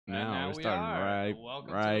And Now now we're we starting are. right Welcome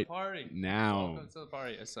to the right party. now. Welcome to the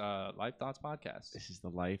party. It's Life Thoughts Podcast. This is the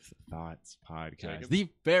Life Thoughts Podcast, Jacob, the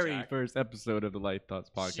very Jack. first episode of the Life Thoughts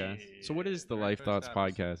Podcast. So, what is Shit, the very Life first Thoughts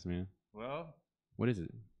episode. Podcast, man? Well, What is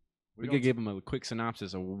it? We don't could give them a quick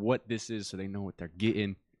synopsis of what this is, so they know what they're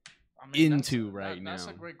getting. that's into right That's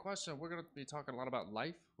a now. great question. We're gonna be talking a lot about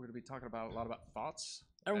life. We're gonna be talking about a lot about thoughts,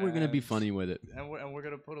 And we're gonna be funny with it. and we're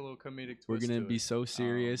gonna put a little comedic twist. We're gonna to be it. so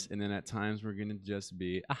serious, and then at times we're gonna just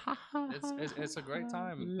be. It's a great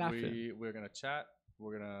time. Laughing. We're gonna chat.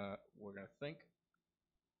 We're gonna think.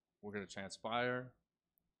 We're gonna transpire.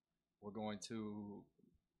 We're going to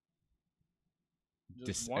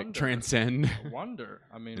just wonder. Transcend. Wonder.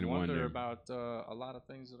 I mean, And wonder wonder. about a lot of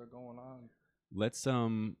things that are going on. Let's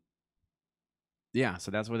yeah,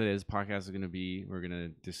 so that's what it is. Podcast is gonna be. We're gonna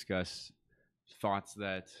discuss thoughts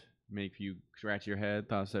that make you scratch your head,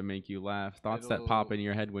 thoughts that make you laugh, thoughts that pop in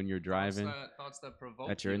your head when you're driving, Thoughts that provoke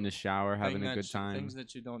that you're in the shower having a good time, things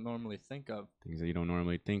that you don't normally think of. things that you don't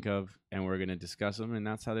normally think of, and we're gonna discuss them, and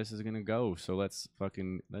that's how this is gonna go. So let's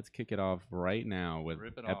kick it off right now with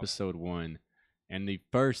Rip it off. episode 1, and the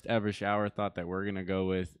first ever shower thought that we're gonna go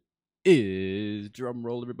with is drum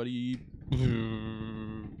roll, everybody.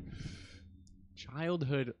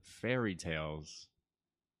 Childhood fairy tales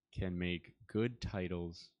can make good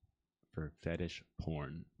titles for fetish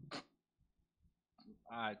porn.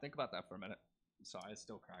 I think about that for a minute. So it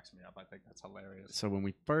still cracks me up. I think that's hilarious. So when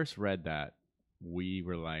we first read that, we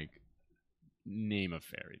were like, name a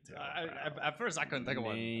fairy tale. At first, I couldn't think of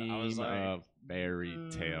one. I was Name like, a fairy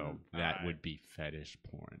tale that alright. would be fetish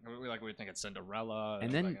porn. we were thinking Cinderella. And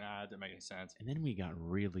And then- then, it didn't make any sense. And then we got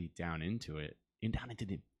really down into it. And down into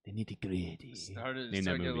the nitty gritty. Started Name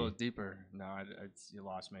that getting a little movie. deeper. No, you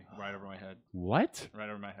lost me right over my head. What? Right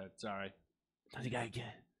over my head. Sorry.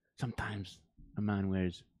 Sometimes a man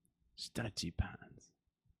wears stretchy pants.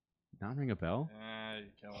 Not ring a bell? You're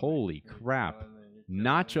killing me. Holy You're crap. killing me.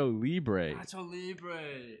 You're killing me. Nacho Libre. Nacho Libre.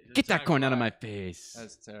 Get that Jack corn out of my Black. face.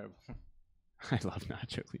 That's terrible. I love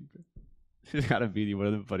Nacho Libre. He's gotta be one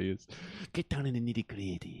of the funniest. Get down in the nitty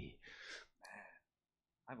gritty.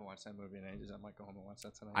 I haven't watched that movie in ages. I might go home and watch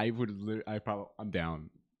that tonight. I'm down.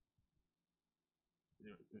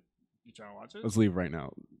 You trying to watch it? Let's leave right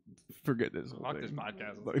now. Forget this. whole Fuck thing. this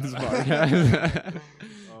podcast. Fuck this podcast.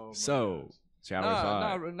 Oh my So, gosh. shower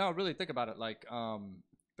thought. No, really think about it. Like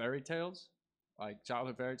fairy tales, like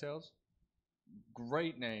childhood fairy tales.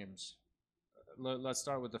 Great names. Let's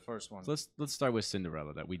start with the first one. Let's start with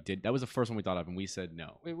Cinderella. That was the first one we thought of, and we said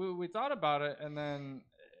no. We thought about it, and then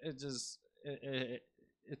it just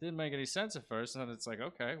it didn't make any sense at first. And then it's like,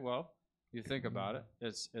 okay, well, you think about it.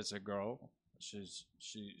 It's a girl.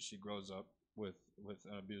 She grows up with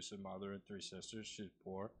an abusive mother and 3 sisters. She's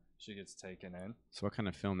poor. She gets taken in. So, what kind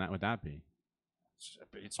of film would that be? It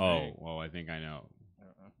beats me. Oh, well, I think I know.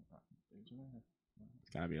 Beats me. It's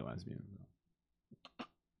gotta be a lesbian.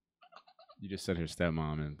 You just said her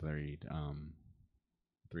stepmom and $3.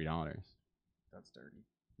 That's dirty.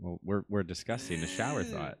 Well, we're discussing the shower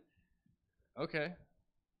thought. Okay.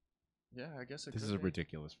 Yeah, I guess it This could is a be.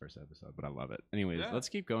 ridiculous first episode, but I love it. Anyways, Yeah. let's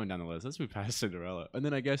keep going down the list. Let's move past Cinderella, and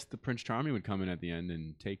then I guess the Prince Charming would come in at the end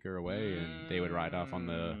and take her away, and they would ride off on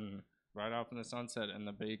the right off in the sunset in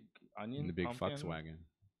the big onion. in the big pumpkin, Volkswagen.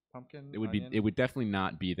 Pumpkin. It would be. onion. It would definitely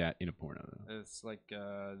not be that in a porno though. It's like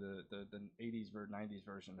the 80s 90s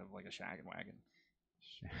version of like a shaggin' wagon.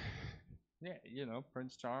 Yeah, you know,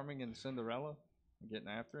 Prince Charming and Cinderella getting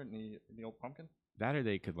after it in the old pumpkin. That or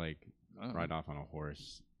they could like Oh. ride off on a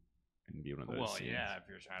horse and be one of those. Well, scenes. yeah, if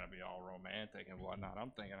you're trying to be all romantic and whatnot,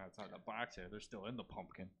 I'm thinking outside the box here. They're still in the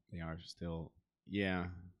pumpkin. They are still. Yeah,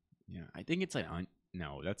 yeah. I think it's like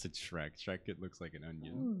no, that's a Shrek. Shrek, it looks like an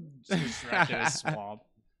onion. Shrek in a swamp.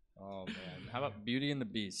 Oh man, how about Beauty and the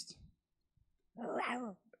Beast?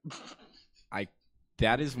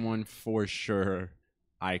 That is one for sure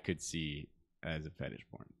I could see as a fetish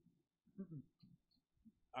porn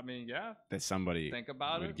I mean, yeah. that somebody Think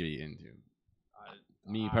about would it. get into.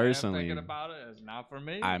 I, Me I am personally, thinking about it. It's not for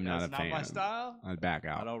me. I'm not That's a not my fan. style. I'd back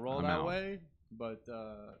out. I don't roll I'm that out. way. But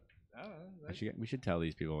I don't know. We should tell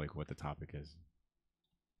these people like what the topic is.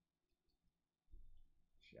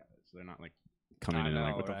 Yeah, so they're not like coming I in and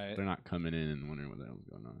like know, what the, right? they're not coming in and wondering what the hell's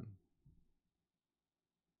going on.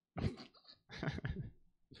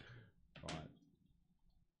 Thought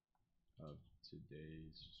of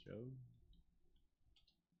today's show.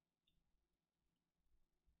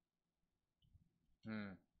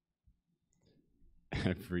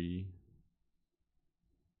 Every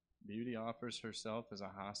Beauty offers herself as a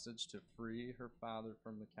hostage to free her father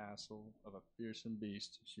from the castle of a fearsome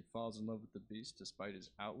beast. She falls in love with the beast despite his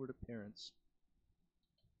outward appearance.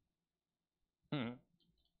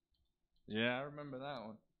 Yeah, I remember that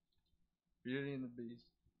one. Beauty and the Beast.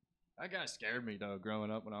 That guy scared me though,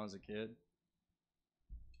 growing up when I was a kid.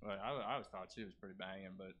 Like, I always thought she was pretty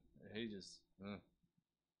banging, but he just,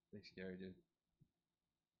 big scary dude.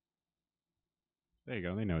 There you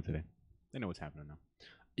go. They know it today. They know what's happening now.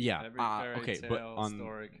 Yeah. Every fairy Okay, tale but on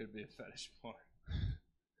story could be a fetish porn.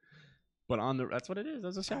 But on the that's what it is.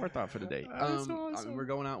 That's a shower thought for the day. That's awesome. We're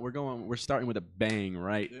going out. We're starting with a bang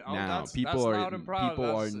right Oh, now. that's People loud and proud. people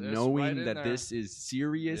are It's knowing right in that there. this is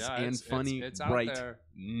serious Yeah, and funny it's out right there.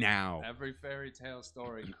 now. Every fairy tale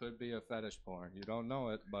story could be a fetish porn. You don't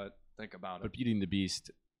know it, but think about it. But Beauty and the Beast,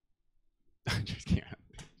 I just can't.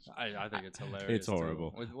 I think it's hilarious. It's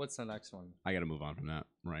horrible. Too. What's the next one? I gotta move on from that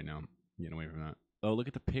right now. Get away from that. Oh, look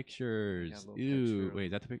at the pictures. Yeah, Ew. picture. Wait,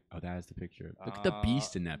 is that the pic? Oh, that is the picture. Look at the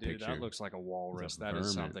beast in that dude, picture. That looks like a walrus. a That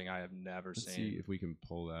is vermin. something I have never Let's seen. see if we can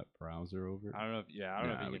pull that browser over. I don't know if I don't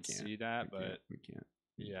know if you can see that, but we can't.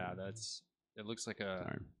 yeah, that's. It looks like a.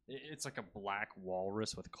 Sorry. It's like a black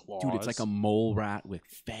walrus with claws. Dude, it's like a mole rat with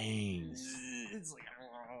fangs. It's like.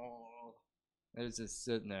 It's just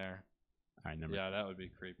sitting there. All right, number. Yeah, that would be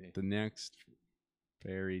creepy. The next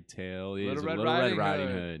fairy tale is Little Red Little Red Riding Riding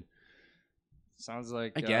Hood. Hood. Sounds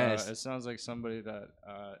like I guess. it sounds like somebody that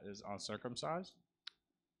is uncircumcised.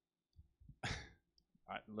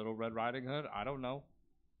 Little Red Riding Hood. I don't know.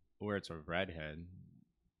 Or it's a redhead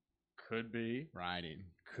Could be. riding.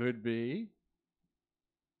 Could be.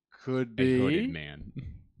 Could A be. hooded man.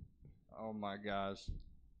 Oh my gosh.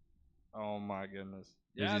 Oh my goodness.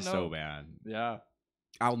 This Yeah, is no. so bad. Yeah.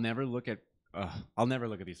 I'll never look at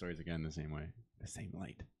these stories again the same way. The same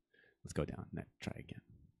light. Let's go down. Try again.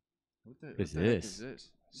 What the Is heck this? is this?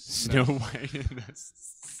 Snow White.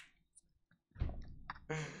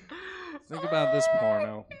 Think about this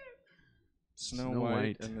porno. Snow Snow White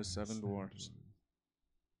White and the Seven Dwarfs.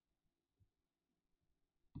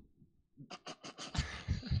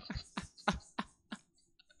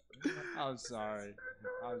 I'm sorry.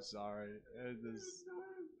 I'm sorry. It just,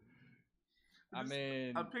 I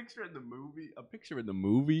mean, I'm picturing the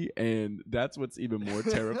movie, and that's what's even more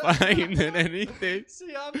terrifying than anything.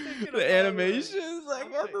 see, I'm thinking The animations, like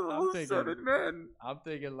I'm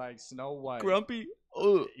thinking like Snow White. grumpy.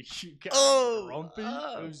 You got Grumpy,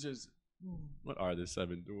 who's just. What are the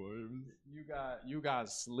Seven Dwarves? You got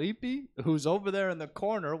Sleepy, who's over there in the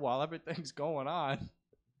corner while everything's going on.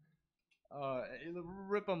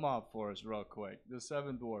 Rip them off for us real quick. The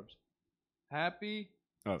Seven Dwarfs: Happy,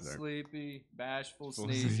 Oh, there. Sleepy, Bashful,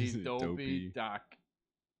 Sneezy, Sneezy, Dopey, Dopey. Doc.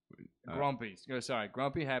 Grumpy. Sorry,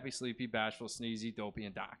 Grumpy, Happy, Sleepy, Bashful, Sneezy, Dopey,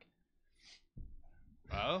 and Doc.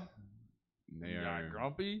 Well, They you are. got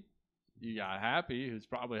Grumpy. You got Happy, who's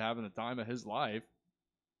probably having the time of his life.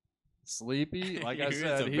 Sleepy, like I He's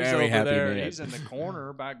said, a he's very over happy there. man. He's in the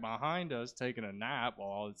corner back behind us taking a nap while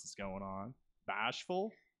all this is going on.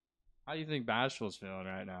 Bashful? How do you think Bashful's feeling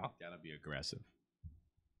right now? Gotta be aggressive.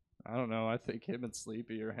 I don't know. I think him and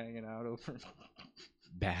Sleepy are hanging out over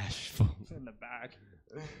Bashful. in the back.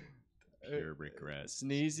 Pure regret.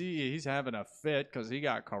 Sneezy, he's having a fit because he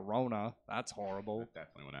got corona. That's horrible. That's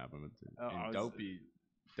definitely what happened. Oh, And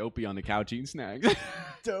Dopey on the couch eating snacks.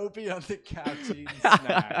 Dopey on the couch eating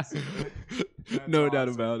snacks. No That's doubt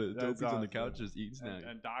awesome. about it. That's Dopey's on the awesome. couch just eating snacks.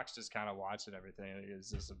 And Doc's just kind of watching everything. He's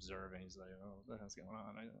just observing. He's like, oh, what the hell's going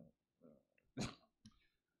on?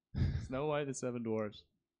 Snow White and the Seven Dwarfs.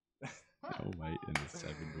 Snow White and the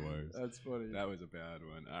Seven Dwarfs. That's funny. That was a bad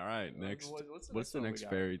one. All right, next. What's the one we next got?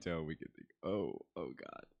 fairy tale we could think? Oh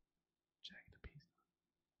God.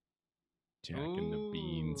 Jack and the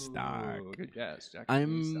Beanstalk. Ooh, good guess. Jack and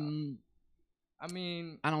the Beanstalk. I I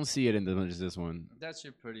mean, don't see it in as much as this one. that's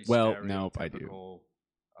your pretty Well, nope, I do. stereotypical,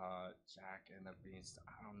 Jack and the Beanstalk.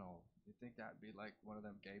 I don't know. You think that'd be like one of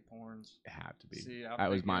them gay porns? It had to be. See, That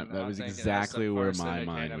was I'm that's thinking exactly the where first thing my that came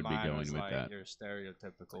mind to would be mind was going with like that. Your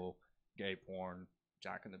stereotypical gay porn,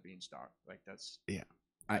 Jack and the Beanstalk. Like that's. Yeah.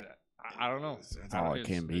 I don't know. That's all it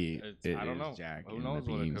can be. I don't know. Jack Who and knows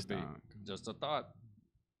the what it could be? Beanstalk. Just a thought.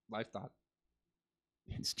 Life thought.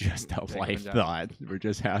 It's just a Jack life and Jack. thought. We're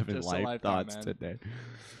just having Just a life life thought, thoughts man. today.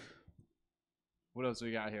 What else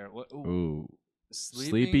we got here? What, Ooh. Sleeping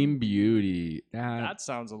Sleeping Beauty. That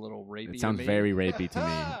sounds a little rapey. It sounds to me. very rapey to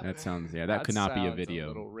me. That sounds that could not be a sounds video.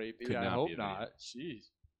 little rapey. Could I not hope be a video. not. Jeez.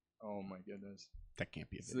 Oh my goodness. That can't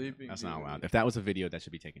be a video. Sleeping That's not Beauty. allowed. If that was a video, that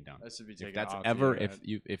should be taken down. That should be taken If that's off ever the if internet.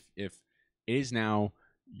 you if it is now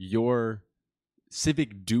your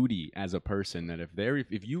civic duty as a person that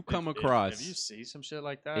if you come across if you see some shit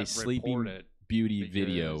like that, a report Sleeping it Beauty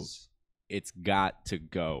video, because- it's got to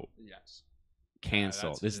go. Yes.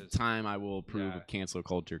 Cancel. This just- time I will approve yeah. of cancel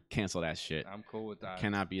culture. Cancel that shit. I'm cool with that.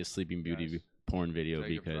 Cannot be a Sleeping Beauty Yes. porn video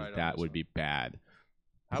Take it because right on that this would one. be bad.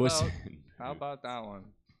 How Puss about in how Boots. about that one?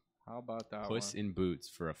 How about that Puss one? in Boots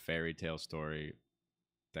for a fairy tale story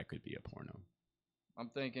that could be a porno. I'm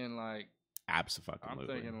thinking like I'm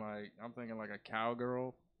thinking like a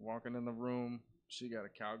cowgirl walking in the room. She got a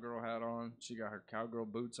cowgirl hat on. She got her cowgirl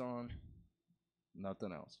boots on.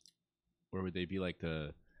 Nothing else. Or would they be like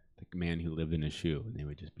the man who lived in a shoe and they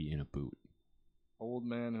would just be in a boot? Old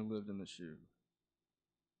man who lived in the shoe.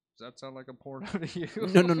 Does that sound like a porno to you?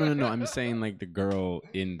 No. I'm saying like the girl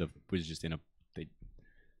was just in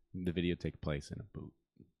the video take place in a boot.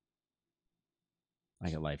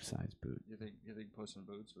 Like a life-size boot. You think Puss in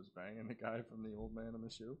Boots was banging the guy from the old man in the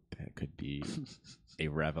shoe? That could be a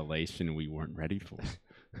revelation we weren't ready for.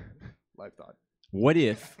 Life thought. What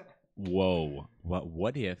if? Whoa!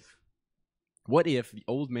 What if the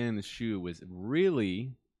old man in the shoe was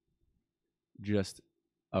really just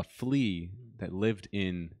a flea that lived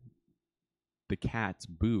in the cat's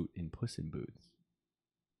boot in Puss in Boots?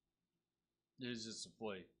 He's just a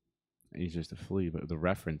flea. He's just a flea, but the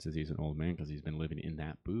reference is he's an old man because he's been living in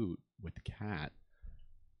that boot with the cat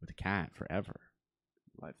forever.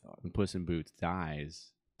 Life thought. When Puss in Boots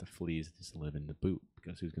dies, the fleas just live in the boot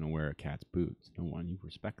because who's going to wear a cat's boots? No one. You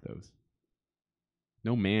respect those.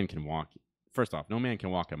 No man can walk. First off, no man can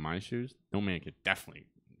walk in my shoes. No man can definitely.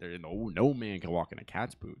 No man can walk in a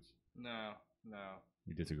cat's boots. No.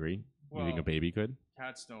 You disagree? Well, you think a baby could?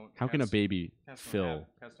 Cats don't. How can a baby fill?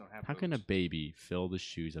 Cats don't have How boots. can a baby fill the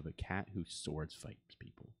shoes of a cat who swords fights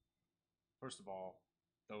people? First of all,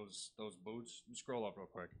 those boots. Scroll up real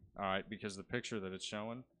quick. All right, because the picture that it's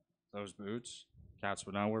showing, those boots, cats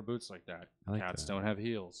would not wear boots like that. Cats don't have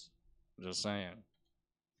heels. I'm just saying.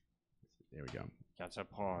 There we go. Cats have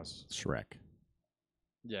paws. Shrek.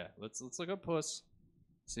 Yeah, let's look up Puss.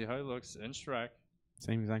 See how he looks in Shrek.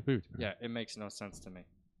 Same exact boots. Man. Yeah, it makes no sense to me.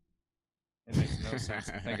 It makes no sense.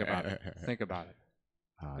 Think about it. Think about it.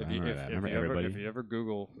 If you ever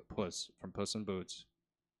Google Puss from Puss in Boots,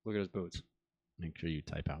 look at his boots. Make sure you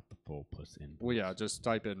type out the full Puss in Boots. Well, yeah, just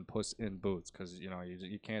type in Puss in Boots because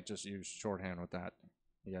you can't just use shorthand with that.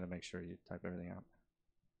 You got to make sure you type everything out.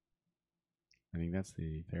 I think that's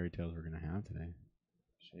the fairy tales we're gonna have today.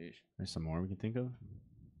 Sheesh. There's some more we can think of.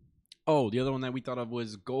 Oh, the other one that we thought of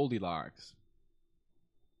was Goldilocks.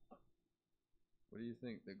 What do you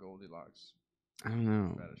think the Goldilocks I don't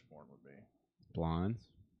know. fetish porn would be? Blondes?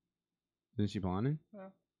 Isn't she blonde? Yeah.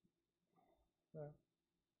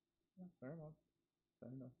 Fair enough.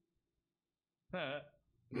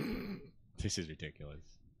 This is ridiculous.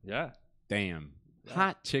 Yeah. Damn. Yeah.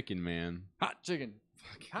 Hot chicken, man. Hot chicken.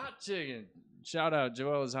 Hot chicken. Shout out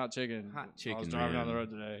Joella's Hot Chicken. Hot chicken, I was driving man. down the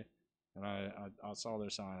road today, and I saw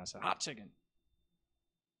their sign. I said, "Hot chicken."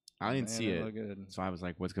 I didn't Man, see it, looked good. so I was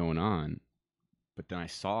like, "What's going on?" But then I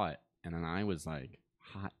saw it, and then I was like,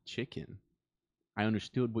 "Hot chicken." I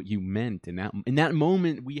understood what you meant in that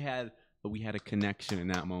moment. We had a connection in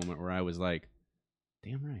that moment where I was like,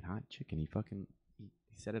 "Damn right, hot chicken." He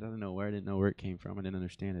said it out of nowhere. I didn't know where it came from. I didn't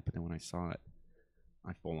understand it, but then when I saw it,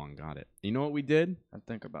 I full on got it. You know what we did? I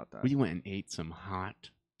think about that. We went and ate some hot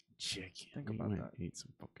chicken. Think we about went that. And ate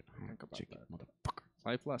some fucking hot Think about chicken, that. motherfucker.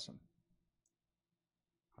 Life lesson.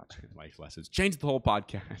 Hot chicken life lessons. Change the whole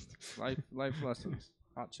podcast. Life lessons.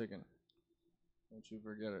 Hot chicken. Don't you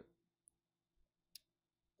forget it.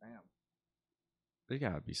 Damn. There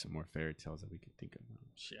gotta be some more fairy tales that we could think of.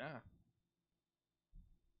 Yeah.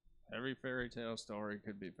 Every fairy tale story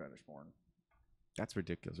could be fetish porn. That's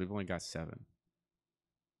ridiculous. We've only got 7.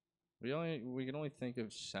 We can only think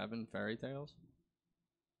of 7 fairy tales.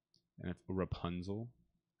 And if Rapunzel.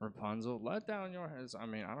 Rapunzel, let down your heads. I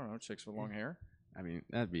mean, I don't know, chicks with long hair. I mean,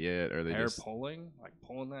 that'd be it. Or they Hair just pulling, like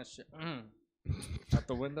pulling that shit out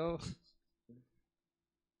the window.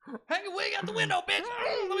 Hang a wig out the window, bitch!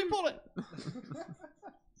 Let me pull it.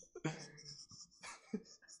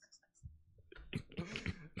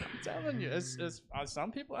 I'm telling you, it's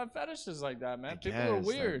some people have fetishes like that, man. People are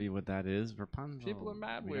weird. That'd be what that is. Rapunzel. People are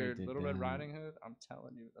mad weird. Little Red Riding Hood. I'm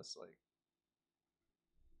telling you, that's like.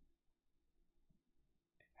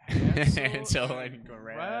 Hansel and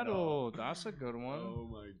Gretel. That's a good one. Oh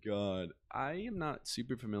my god. I am not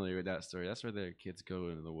super familiar with that story. That's where their kids go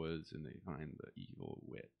into the woods and they find the evil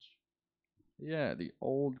witch. Yeah, the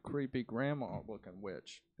old creepy grandma looking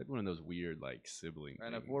witch. They had one of those weird like sibling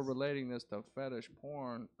And things. if we're relating this to fetish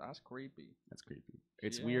porn, that's creepy. That's creepy.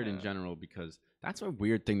 It's weird in Yeah. general because that's a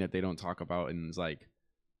weird thing that they don't talk about in is like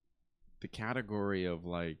the category of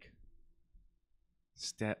like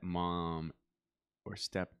stepmom or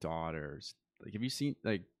stepdaughters. Like, have you seen,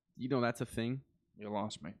 like, that's a thing? You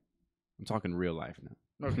lost me. I'm talking real life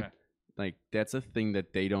now. Okay. like that's a thing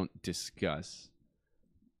that they don't discuss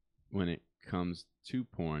when it comes to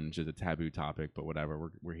porn, which is a taboo topic. But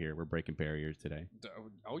whatever, we're here. We're breaking barriers today.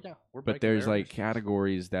 Oh yeah, we're. But there's like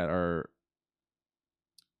categories that are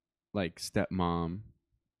like stepmom,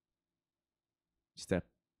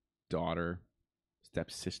 stepdaughter,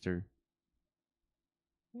 stepsister.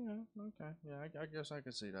 Yeah. Okay. Yeah. I guess I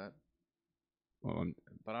could see that. Well,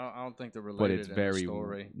 But I don't think they're related. but it's in very the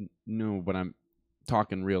story. No. But I'm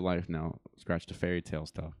talking real life now. Scratch the fairy tale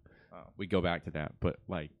stuff. Oh. We go back to that, but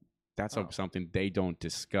like that's something they don't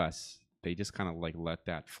discuss. They just kind of like let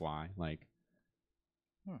that fly. Like,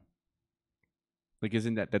 like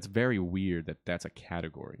isn't that's very weird that that's a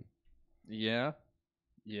category? Yeah.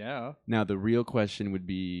 Yeah. Now the real question would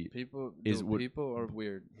be: people are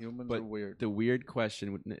weird. Humans are weird. The weird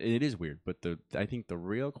question it is weird, but I think the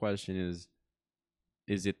real question is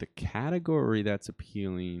it the category that's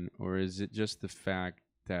appealing, or is it just the fact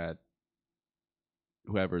that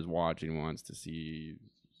whoever's watching wants to see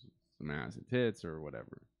some ass and tits or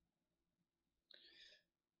whatever?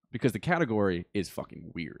 Because the category is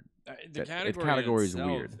fucking weird. The category is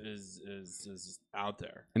weird. Is out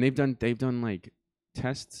there, and they've done like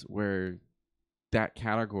tests where that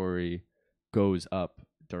category goes up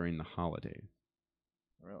during the holidays.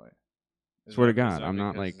 Really? Swear to God, I'm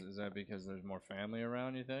not like. Is that because there's more family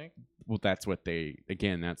around? You think? Well, that's what they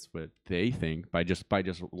think by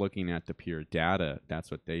just looking at the pure data. That's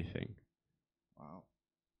what they think. Wow.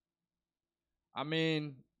 I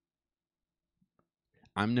mean,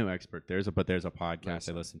 I'm no expert. There's a podcast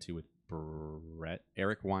I listen to with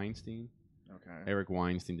Eric Weinstein. Okay. Eric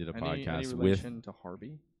Weinstein did a podcast any relation to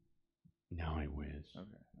Harvey? No, I wish.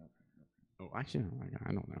 Okay. Oh, actually,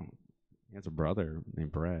 I don't know. He has a brother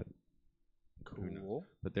named Brett. Cool.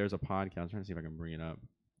 But there's a podcast. I'm trying to see if I can bring it up,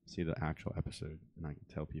 see the actual episode, and I can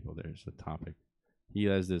tell people there's the topic. He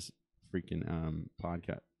has this freaking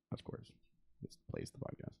podcast. Of course, this plays the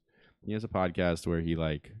podcast. He has a podcast where he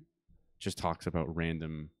like just talks about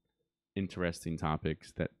random, interesting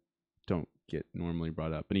topics that don't get normally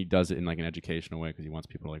brought up, and he does it in like an educational way because he wants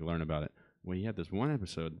people to like learn about it. Well, he had this one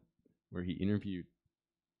episode where he interviewed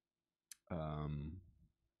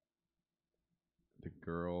the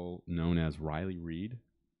girl known as Riley Reid.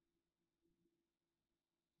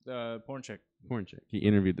 The porn chick. He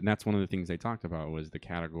interviewed, and that's one of the things they talked about was the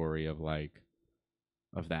category of like,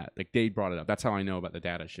 of that. Like they brought it up. That's how I know about the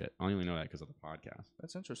data shit. I only know that because of the podcast.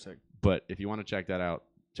 That's interesting. But if you want to check that out,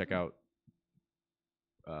 check out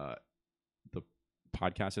the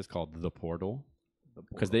podcast is called The Portal.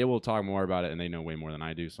 Because they will talk more about it, and they know way more than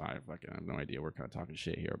I do, so I fucking have no idea. We're kind of talking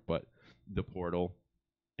shit here. But The Portal,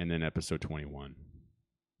 and then episode 21.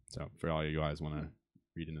 So for all you guys want to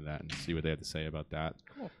read into that and see what they have to say about that.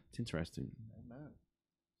 Cool. It's interesting. Amen.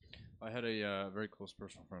 I had a very close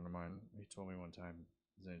personal friend of mine. He told me one time,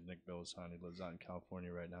 his name's Nick Billson. He lives out in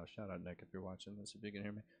California right now. Shout out, Nick, if you're watching this, if you can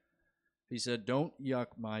hear me. He said, "Don't yuck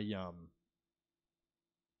my yum."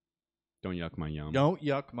 Don't yuck my yum. Don't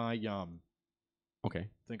yuck my yum. Okay.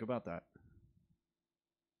 Think about that.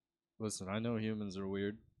 Listen, I know humans are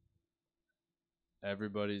weird.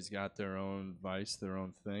 Everybody's got their own vice, their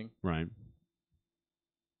own thing. Right.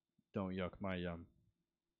 Don't yuck my yum.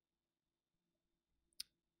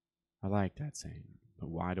 I like that saying, but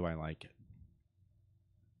why do I like it?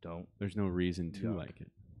 Don't. There's no reason to like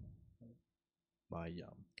it. My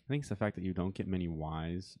yum. I think it's the fact that you don't get many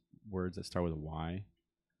Y's, words that start with a Y,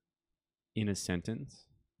 in a sentence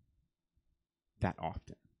that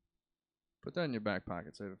often. Put that in your back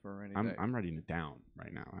pocket. Save it for a rainy day. I'm writing it down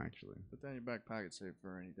right now, actually. Put that in your back pocket. Save it for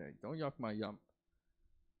a rainy day. Don't yuck my yum.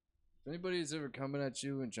 If anybody's ever coming at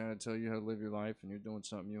you and trying to tell you how to live your life and you're doing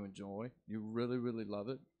something you enjoy, you really, really love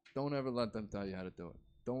it, don't ever let them tell you how to do it.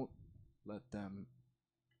 Don't let them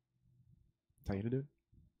tell you to do it.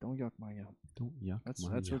 Don't yuck my yum. Don't yuck that's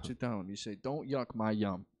my That's yum. what you tell them. You say, don't yuck my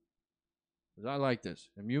yum. Because I like this.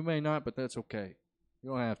 And you may not, but that's okay. You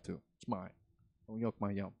don't have to. It's mine. Don't yuck my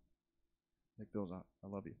yum. Nick Bill's out. I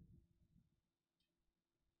love you.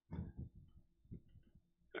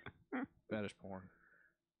 Fetish porn.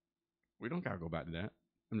 We don't gotta go back to that.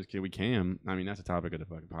 I'm just kidding. We can. I mean, that's the topic of the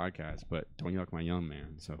fucking podcast. But don't yuck my yum,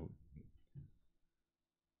 man. So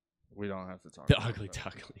we don't have to talk. The about ugly that.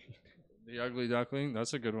 duckling. The ugly duckling.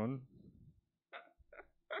 That's a good one.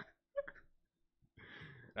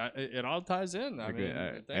 It all ties in. I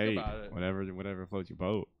mean, think about it. Whatever floats your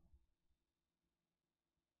boat.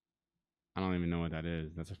 I don't even know what that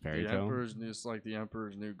is. That's a fairy tale. It's like the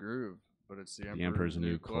Emperor's New Groove, but it's the Emperor's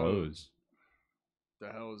New Clothes. The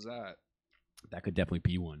hell is that? That could definitely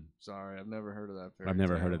be one. Sorry, I've never heard of that fairy I've tale.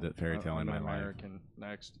 never heard of that fairy tale in my life. American.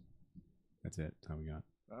 Next. That's it. That's how we got.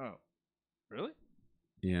 Oh. Really?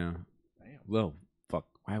 Yeah. Damn. Well, fuck.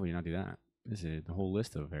 Why would you not do that? This is the whole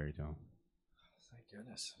list of fairy tale. Thank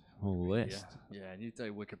goodness. Whole list. Yeah, and you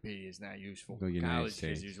think Wikipedia is not useful. Go United College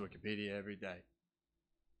States. kids use Wikipedia every day.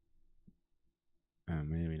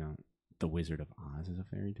 Maybe not. The Wizard of Oz is a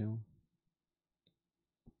fairy tale.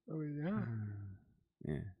 Oh, yeah.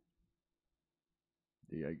 Yeah.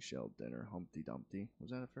 The eggshell dinner, Humpty Dumpty.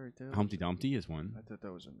 Was that a fairy tale? Humpty Dumpty is one. I thought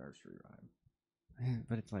that was a nursery rhyme.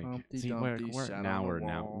 But it's like, Humpty see, Dumpty sat on a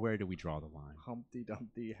wall. where do we draw the line? Humpty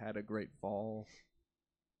Dumpty had a great fall.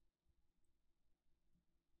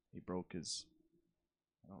 He broke his.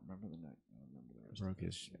 I don't remember the neck. I don't remember the rest.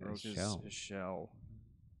 Broke his shell. His shell.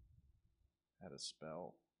 Had a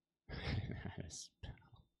spell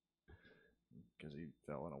because he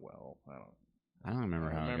fell in a well. I don't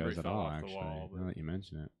remember how it goes he at fell all. off the Actually, wall, now that you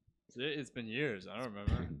mention it, it's been years. I don't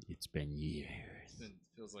remember. It's been years.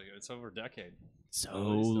 Feels like it's over a decade. So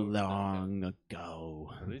long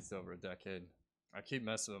ago. At least over a decade. I keep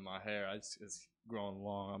messing with my hair. It's growing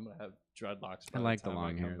long. I'm gonna have dreadlocks. I like the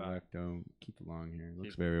long hair. Though. Keep the long hair. It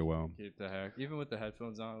looks very well. Keep the hair. Even with the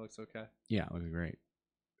headphones on, it looks okay. Yeah, it looks great.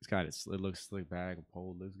 It's got it looks slick back,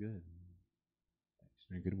 pulled, looks good. It's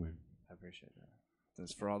in a good way. I appreciate that.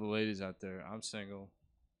 That's for all the ladies out there. I'm single.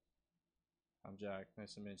 I'm Jack.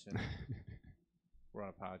 Nice to meet you. We're on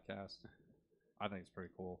a podcast. I think it's pretty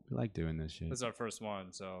cool. We like doing this shit. This is our first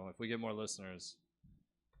one, so if we get more listeners,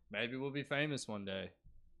 maybe we'll be famous one day.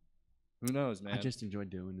 Who knows, man? I just enjoy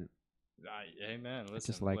doing it. Hey, man, listen.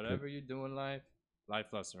 just like whatever you do in life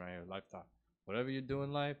lesson right here, life talk. Whatever you do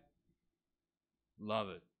in life, love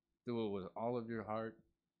it. Do it with all of your heart,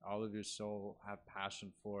 all of your soul. Have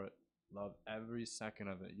passion for it. Love every second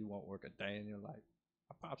of it. You won't work a day in your life.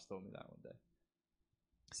 My pops told me that one day.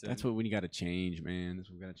 That's what we got to change, man.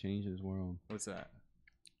 That's what we got to change in this world. What's that?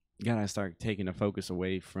 You got to start taking the focus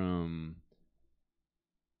away from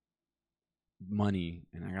money,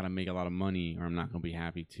 and I got to make a lot of money or I'm not going to be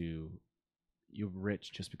happy to. You're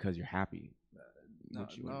rich just because you're happy.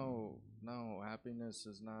 No. Happiness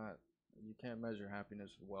is not. You can't measure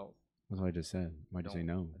happiness with wealth. That's what I just said. Why'd you say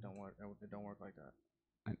no? It don't work like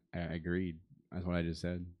that. I agreed. That's what I just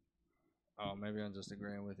said. Oh, maybe I'm just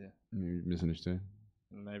agreeing with you. You misunderstood.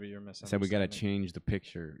 Maybe you're misunderstanding. I said we got to change the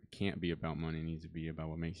picture. It can't be about money. It needs to be about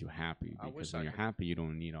what makes you happy. Because when you're happy, you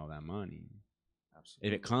don't need all that money. Absolutely.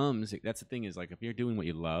 If it comes, that's the thing is like if you're doing what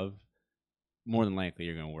you love, more than likely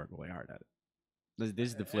you're going to work really hard at it. This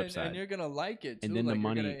is the flip side. And you're going to like it too. And then the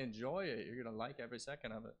money, you're going to enjoy it. You're going to like every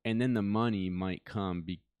second of it. And then the money might come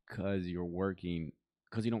because you're working,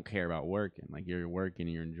 because you don't care about working. Like you're working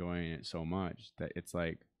and you're enjoying it so much that it's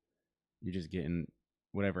like you're just getting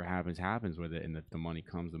whatever happens with it. And if the money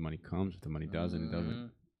comes, the money comes. If the money doesn't, it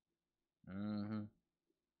doesn't. Mm-hmm.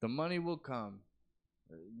 The money will come.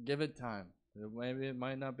 Give it time. Maybe it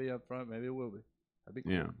might not be up front. Maybe it will be. That'd be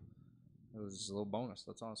cool. Yeah. It was a little bonus.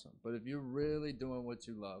 That's awesome. But if you're really doing what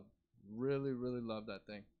you love, really, really love that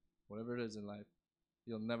thing, whatever it is in life,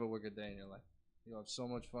 you'll never work a day in your life. You'll have so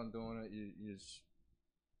much fun doing it. You just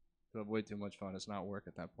have way too much fun. It's not work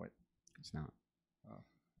at that point. It's not. Oh,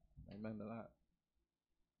 amen to that.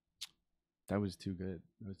 That was too good.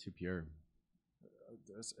 That was too pure.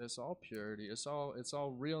 It's all purity. It's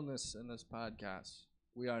all realness in this podcast.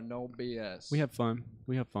 We are no BS. We have fun,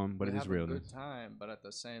 but it is realness. We have a good time, but at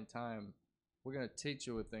the same time, we're gonna teach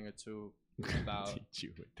you a thing or two about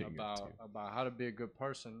about how to be a good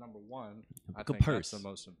person. Number one, I think that's the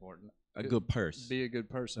most important. A good purse. Be a good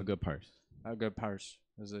person. A good purse. A good purse,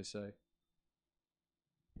 as they say.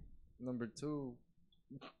 Number two.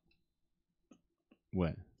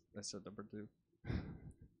 What? I said number two.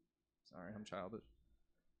 Sorry, I'm childish.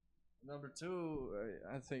 Number two,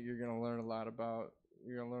 I think you're gonna learn a lot about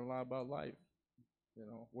life. You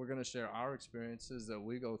know, we're gonna share our experiences that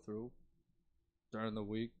we go through during the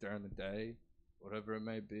week, during the day, whatever it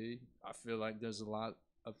may be. I feel like there's a lot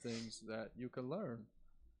of things that you can learn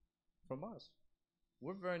from us.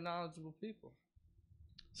 We're very knowledgeable people.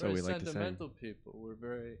 So we like to say. Sentimental people. We're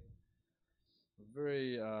very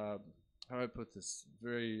how do I put this?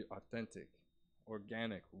 Very authentic,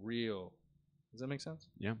 organic, real. Does that make sense?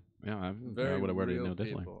 Yeah. I Very would have worded it real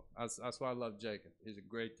differently. people. That's why I love Jacob. He's a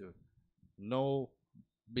great dude. No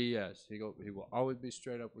BS. He will always be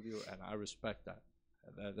straight up with you, and I respect that.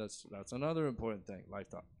 And that's another important thing. Life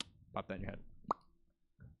thought. Pop that in your head.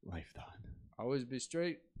 Life thought. Always be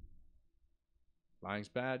straight. Lying's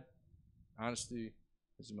bad. Honesty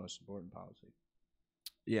is the most important policy.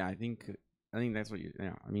 Yeah, I think that's what you.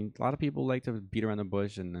 Yeah, I mean, a lot of people like to beat around the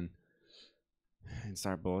bush and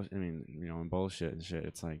start bullshit. I mean, and bullshit and shit.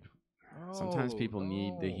 It's like sometimes people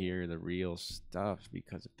need to hear the real stuff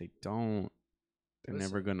because if they don't, they're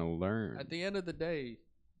Listen, never gonna learn. At the end of the day,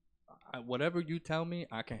 whatever you tell me,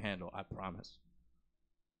 I can handle. I promise.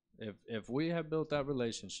 If we have built that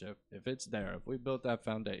relationship, if it's there, if we built that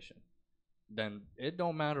foundation, then it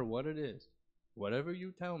don't matter what it is. Whatever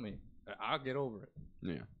you tell me, I'll get over it.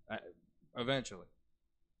 Yeah. Eventually.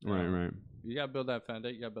 Right. You gotta build that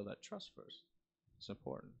foundation. You gotta build that trust first. It's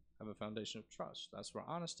important. Have a foundation of trust. That's where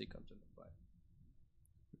honesty comes into play.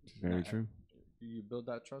 It's very true. You build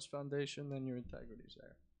that trust foundation, then your integrity's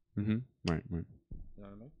there. Mm-hmm. Right. You know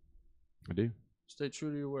what I mean? I do. Stay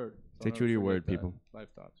true to your word. Stay true to your word, that. people. Life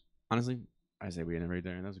thoughts. Honestly, I say we end it right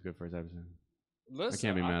there. That was a good first episode. Listen, I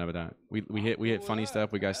can't be mad about that. We hit funny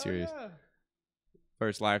stuff. We got serious. Yeah.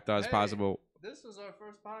 First Life Thoughts possible. This was our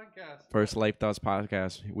first podcast. First Life Thoughts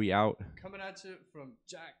podcast. We out. Coming at you from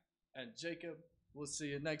Jack and Jacob. We'll see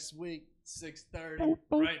you next week, 6:30,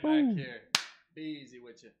 right back here. Be easy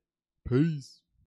with you. Peace.